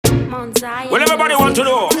Well, everybody want to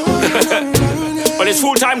know. But it's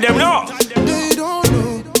full time them no. They don't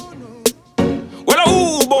know. Well, a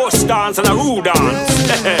who boss dance and a who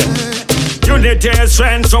dance. Unity is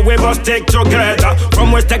strength, so we must stick together.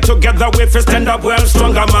 From we stick together, we fi stand up well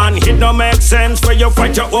stronger, man. It don't make sense for you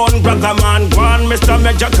fight your own brother, man. One Mr.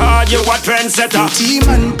 Major call you a trendsetter.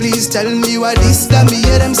 T-man, please tell me what this that me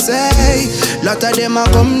hear them say. Lot of them a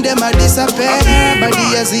come, them a disappear. But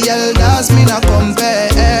the as the elders, me not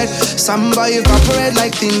compare. Some boy evaporate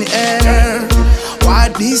like thin air.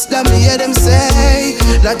 What this that me hear them say.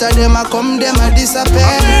 Lot of them a come, them a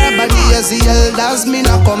disappear. But the as the elders, me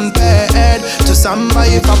not compare to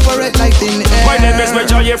somebody evaporate like thin air. My name is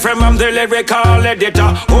Major Ephraim, I'm the lyrical editor.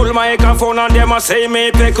 Hold my microphone and them a say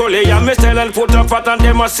me peculiar. Me style and put up fat and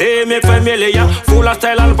them a say me familiar. Full of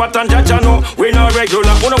style and pattern that you know we no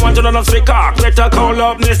regular. Who no want to know no speak cock, better call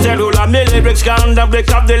up me cellular. Me lyrics can the break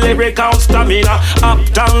up the lyrical stamina.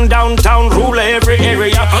 Uptown, downtown, rule every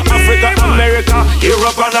area. Africa, America,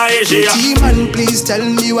 Europe and Asia. T-man, please tell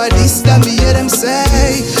me what this that me hear them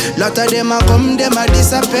say. Lot of them a come, them a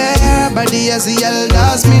disappear. But the as the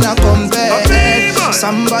elders, me not compare.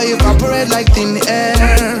 Some boy evaporate like thin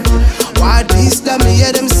air. What this that me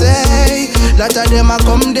hear them say. Lot of them a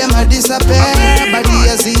come, them a disappear. But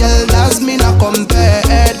the as the elders, me not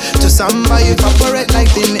compare. To some boy evaporate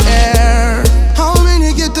like thin air. How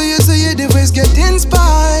many get to you so you the voice get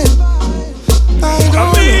inspired? I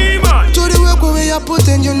don't know. To the work where we are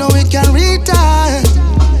putting, you know we can retire.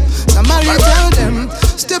 Somebody tell them,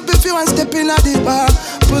 step if you want step in at the bar.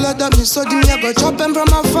 Pull out that me so give me a go chop them from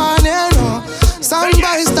a far, you know.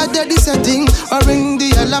 Somebody started this a thing, or ring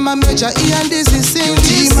the alarm and Major E and this is sing.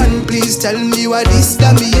 T-man, please tell me what this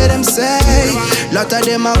that me hear them say. Lot of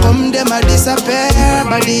them a come, them a disappear.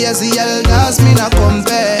 But the as the elders, me not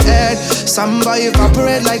compare. Somebody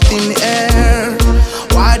evaporate like thin air.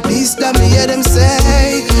 What this that me hear them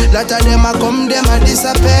say. Lot of them a come, them a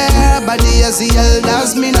disappear. But the as the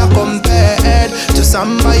elders, me not compare. To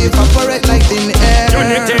somebody evaporate like thin air.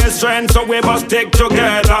 Unity is strength, so we must stick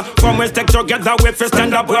together. From we stick together, we fi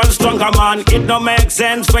stand up well stronger, man. It don't make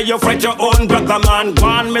sense for you fight your own brother, man.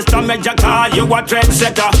 One Mr. Major call you a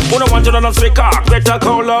trendsetter. Who don't want to know no speak cock, better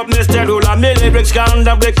call up Mr. Lula. Me lyrics can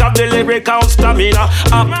the break up the lyrical stamina.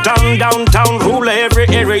 Uptown, downtown, rule every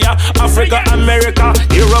area. Africa, America,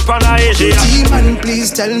 Europe and Asia. T-man,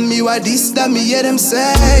 please tell me what this that me hear them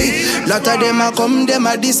say. Lot of them a come, them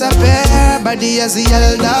a disappear. But the as the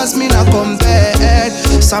elders, me not compare.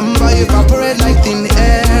 Some boy evaporate like thin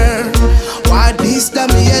air. What this that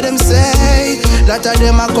me hear them say. Lot of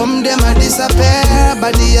them a come, them a disappear.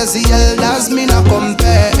 But the as the elders, me not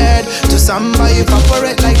compare. To some boy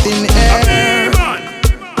evaporate like thin air.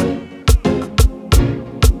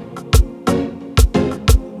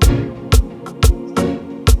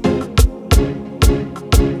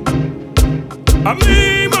 A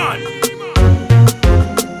me man.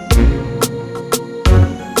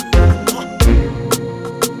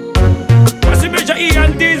 What's the Major E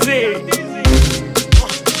and Dizzy?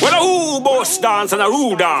 Well, a who boss dance and a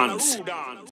who dance.